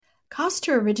Costs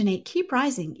to originate keep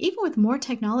rising, even with more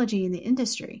technology in the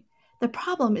industry. The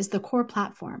problem is the core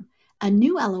platform. A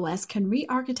new LOS can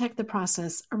re-architect the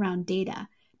process around data,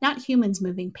 not humans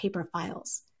moving paper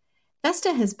files.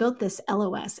 Vesta has built this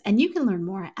LOS, and you can learn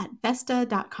more at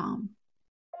Vesta.com.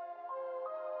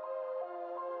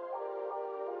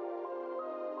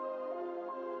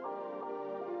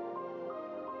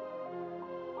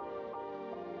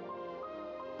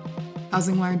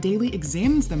 HousingWire Daily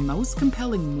examines the most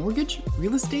compelling mortgage,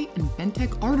 real estate, and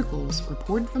fintech articles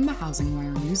reported from the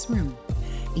HousingWire newsroom.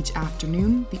 Each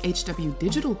afternoon, the HW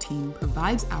Digital team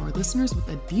provides our listeners with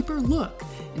a deeper look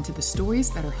into the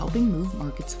stories that are helping move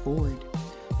markets forward.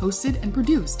 Hosted and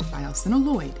produced by Alcina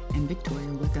Lloyd and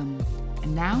Victoria Wickham.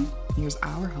 And now, here's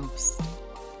our host.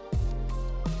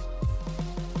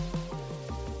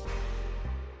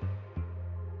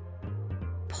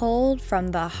 Pulled from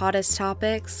the hottest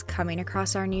topics coming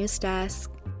across our news desk,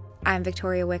 I'm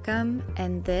Victoria Wickham,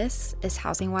 and this is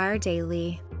HousingWire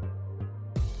Daily.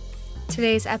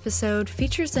 Today's episode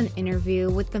features an interview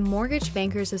with the Mortgage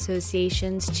Bankers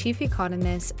Association's Chief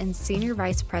Economist and Senior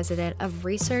Vice President of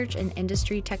Research and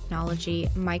Industry Technology,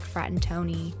 Mike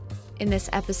Fratantoni. In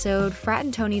this episode,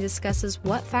 Fratantoni discusses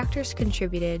what factors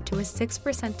contributed to a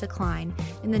 6% decline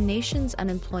in the nation's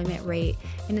unemployment rate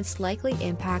and its likely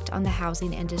impact on the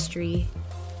housing industry.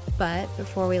 But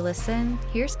before we listen,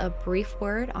 here's a brief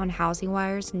word on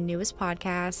HousingWire's newest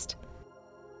podcast.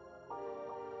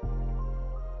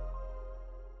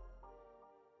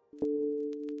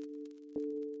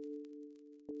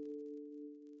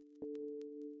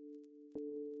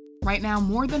 Right now,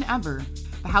 more than ever,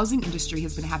 the housing industry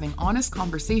has been having honest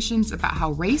conversations about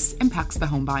how race impacts the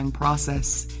home buying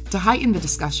process. To heighten the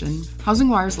discussion,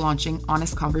 HousingWire is launching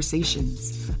Honest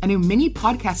Conversations, a new mini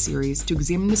podcast series to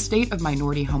examine the state of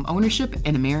minority home ownership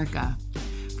in America.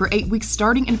 For 8 weeks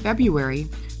starting in February,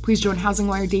 please join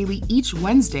HousingWire Daily each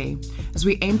Wednesday as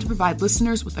we aim to provide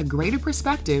listeners with a greater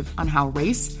perspective on how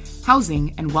race,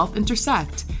 housing, and wealth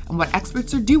intersect and what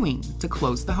experts are doing to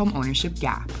close the home ownership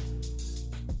gap.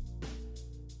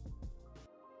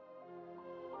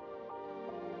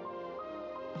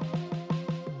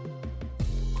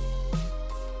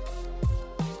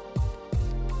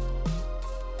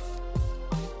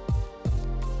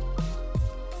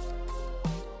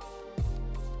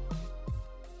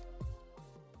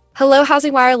 Hello,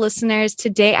 HousingWire listeners.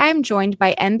 Today I am joined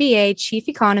by MBA Chief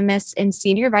Economist and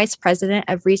Senior Vice President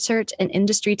of Research and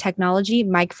Industry Technology,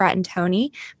 Mike Fratantoni.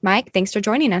 Mike, thanks for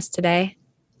joining us today.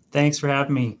 Thanks for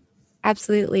having me.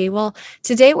 Absolutely. Well,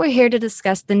 today we're here to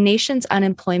discuss the nation's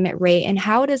unemployment rate and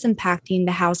how it is impacting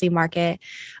the housing market.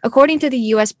 According to the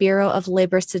U.S. Bureau of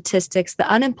Labor Statistics, the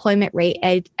unemployment rate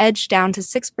edged down to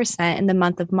 6% in the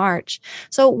month of March.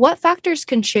 So what factors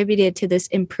contributed to this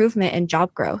improvement in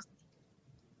job growth?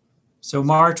 So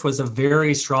March was a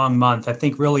very strong month. I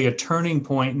think really a turning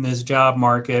point in this job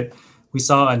market. We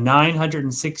saw a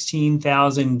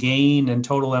 916,000 gain in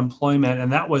total employment,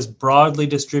 and that was broadly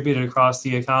distributed across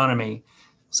the economy.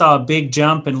 Saw a big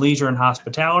jump in leisure and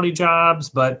hospitality jobs,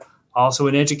 but also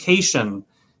in education,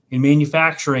 in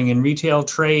manufacturing, in retail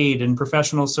trade, in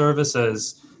professional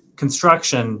services,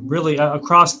 construction, really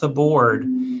across the board.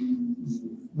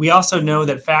 We also know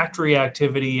that factory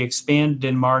activity expanded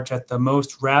in March at the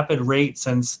most rapid rate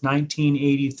since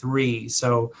 1983.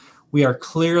 So we are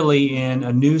clearly in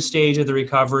a new stage of the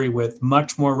recovery with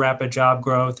much more rapid job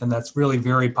growth, and that's really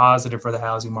very positive for the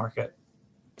housing market.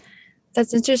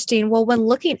 That's interesting. Well, when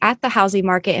looking at the housing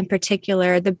market in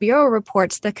particular, the Bureau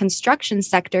reports the construction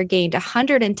sector gained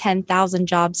 110,000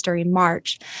 jobs during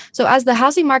March. So as the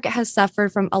housing market has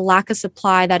suffered from a lack of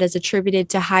supply that is attributed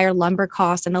to higher lumber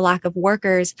costs and a lack of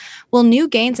workers, will new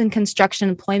gains in construction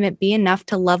employment be enough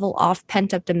to level off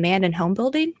pent-up demand in home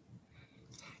building?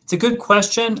 It's a good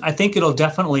question. I think it'll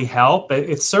definitely help.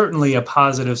 It's certainly a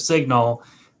positive signal.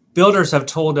 Builders have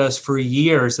told us for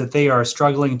years that they are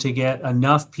struggling to get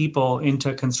enough people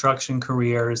into construction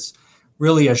careers,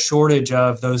 really a shortage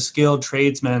of those skilled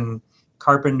tradesmen,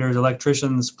 carpenters,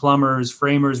 electricians, plumbers,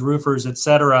 framers, roofers,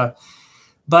 etc.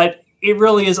 But it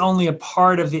really is only a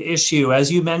part of the issue. As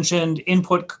you mentioned,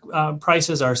 input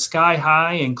prices are sky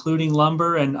high, including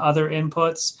lumber and other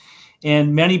inputs.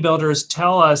 And many builders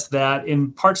tell us that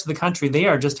in parts of the country, they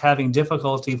are just having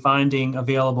difficulty finding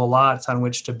available lots on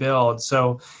which to build.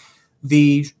 So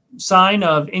the sign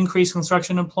of increased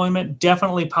construction employment,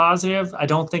 definitely positive. I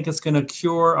don't think it's going to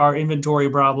cure our inventory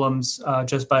problems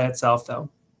just by itself,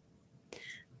 though.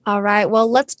 All right, well,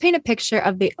 let's paint a picture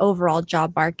of the overall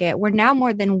job market. We're now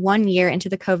more than 1 year into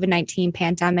the COVID-19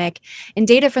 pandemic, and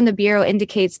data from the Bureau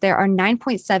indicates there are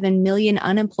 9.7 million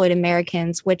unemployed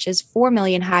Americans, which is 4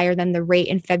 million higher than the rate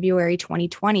in February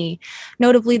 2020.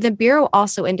 Notably, the Bureau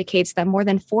also indicates that more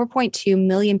than 4.2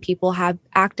 million people have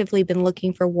actively been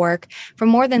looking for work for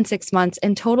more than 6 months,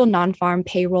 and total non-farm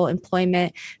payroll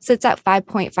employment sits at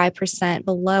 5.5%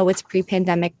 below its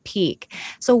pre-pandemic peak.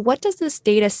 So what does this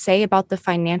data say about the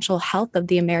financial health of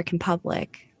the American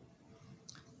public?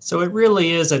 So it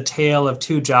really is a tale of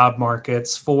two job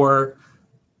markets. For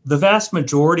the vast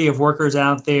majority of workers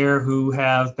out there who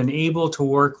have been able to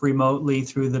work remotely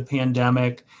through the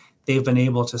pandemic, they've been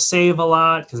able to save a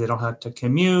lot because they don't have to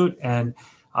commute. And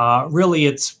really,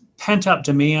 it's pent up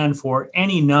demand for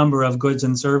any number of goods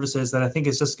and services that I think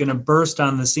is just going to burst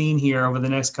on the scene here over the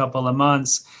next couple of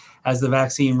months as the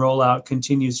vaccine rollout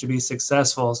continues to be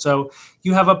successful. So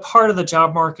you have a part of the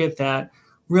job market that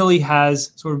really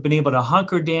has sort of been able to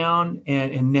hunker down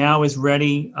and now is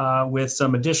ready with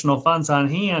some additional funds on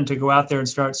hand to go out there and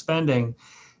start spending.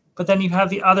 But then you have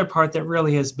the other part that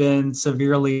really has been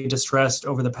severely distressed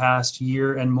over the past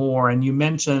year and more. And you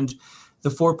mentioned the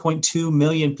 4.2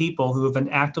 million people who have been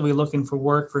actively looking for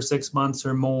work for 6 months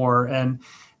or more. And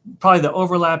probably the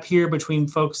overlap here between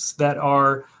folks that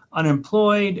are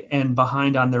unemployed and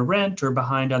behind on their rent or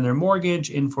behind on their mortgage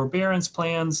in forbearance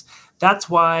plans. That's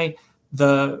why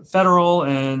the federal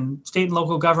and state and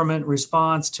local government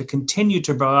response to continue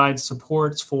to provide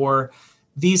supports for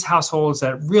these households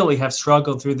that really have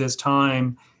struggled through this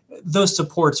time, those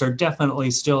supports are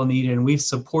definitely still needed. And we've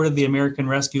supported the American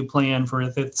Rescue Plan for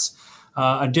its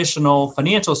additional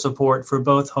financial support for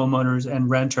both homeowners and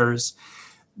renters.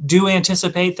 Do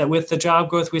anticipate that with the job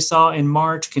growth we saw in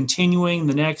March continuing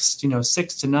the next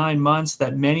 6 to 9 months,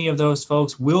 that many of those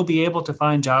folks will be able to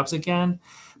find jobs again.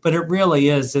 But it really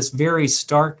is this very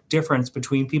stark difference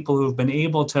between people who have been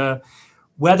able to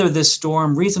weather this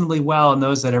storm reasonably well and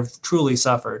those that have truly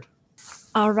suffered.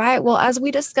 All right. Well, as we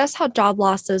discuss how job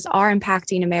losses are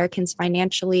impacting Americans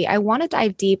financially, I want to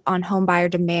dive deep on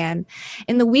homebuyer demand.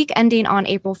 In the week ending on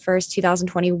April 1st,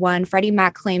 2021, Freddie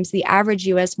Mac claims the average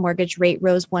U.S. mortgage rate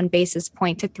rose 1 basis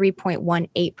point to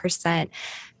 3.18%.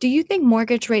 Do you think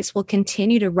mortgage rates will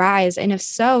continue to rise? And if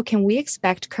so, can we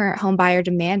expect current homebuyer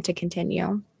demand to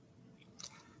continue?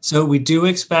 So we do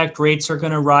expect rates are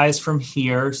going to rise from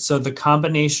here. So the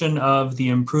combination of the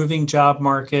improving job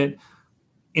market,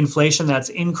 inflation that's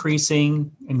increasing,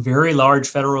 and very large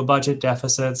federal budget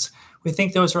deficits, we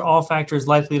think those are all factors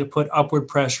likely to put upward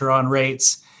pressure on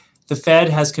rates. The Fed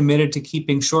has committed to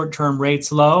keeping short-term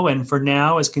rates low and for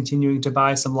now is continuing to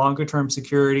buy some longer-term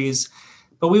securities.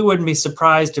 But we wouldn't be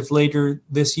surprised if later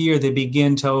this year they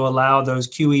begin to allow those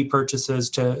QE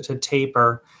purchases to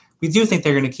taper. We do think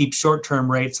they're going to keep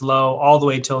short-term rates low all the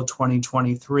way till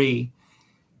 2023.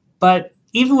 But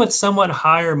even with somewhat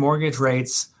higher mortgage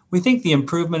rates, we think the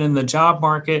improvement in the job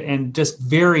market and just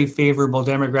very favorable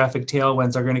demographic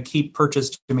tailwinds are going to keep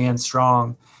purchase demand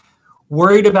strong.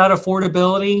 Worried about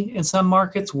affordability in some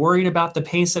markets, worried about the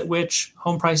pace at which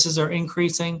home prices are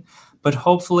increasing, but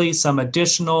hopefully some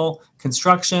additional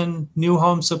construction, new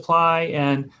home supply,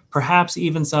 and perhaps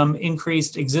even some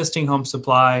increased existing home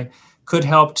supply could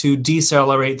help to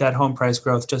decelerate that home price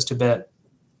growth just a bit.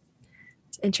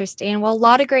 Interesting. Well, a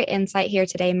lot of great insight here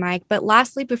today, Mike. But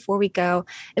lastly, before we go,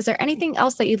 is there anything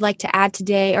else that you'd like to add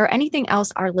today or anything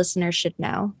else our listeners should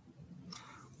know?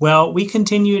 Well, we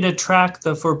continue to track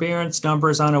the forbearance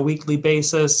numbers on a weekly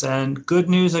basis, and good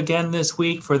news again this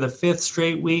week. For the 5th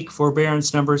straight week,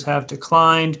 forbearance numbers have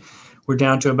declined. We're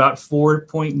down to about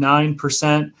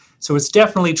 4.9%. So it's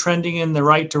definitely trending in the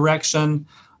right direction.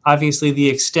 Obviously, the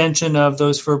extension of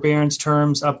those forbearance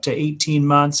terms up to 18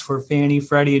 months for Fannie,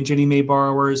 Freddie, and Ginnie Mae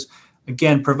borrowers,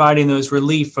 again, providing those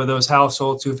relief for those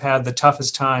households who've had the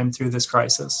toughest time through this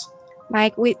crisis.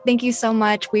 Mike, thank you so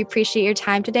much. We appreciate your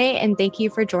time today, and thank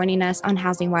you for joining us on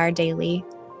Housing Wire Daily.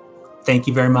 Thank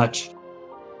you very much.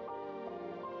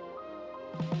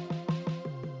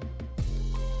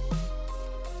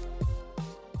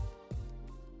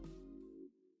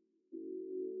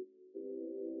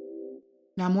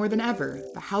 Now more than ever,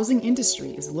 the housing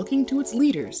industry is looking to its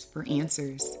leaders for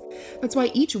answers. That's why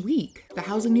each week, the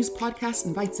Housing News Podcast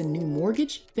invites a new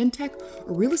mortgage, fintech,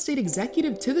 or real estate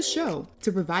executive to the show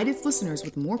to provide its listeners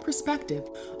with more perspective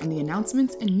on the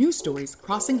announcements and news stories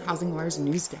crossing Housing Wire's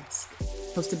news desk.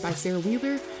 Hosted by Sarah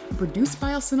Wheeler and produced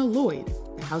by Alcina Lloyd,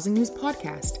 the Housing News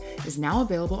Podcast is now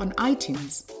available on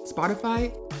iTunes,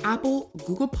 Spotify, Apple,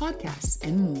 Google Podcasts,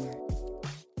 and more.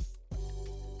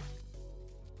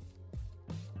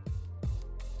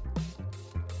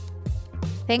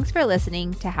 Thanks for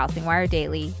listening to Housing Wire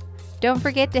Daily. Don't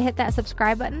forget to hit that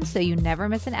subscribe button so you never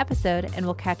miss an episode, and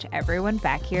we'll catch everyone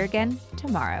back here again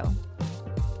tomorrow.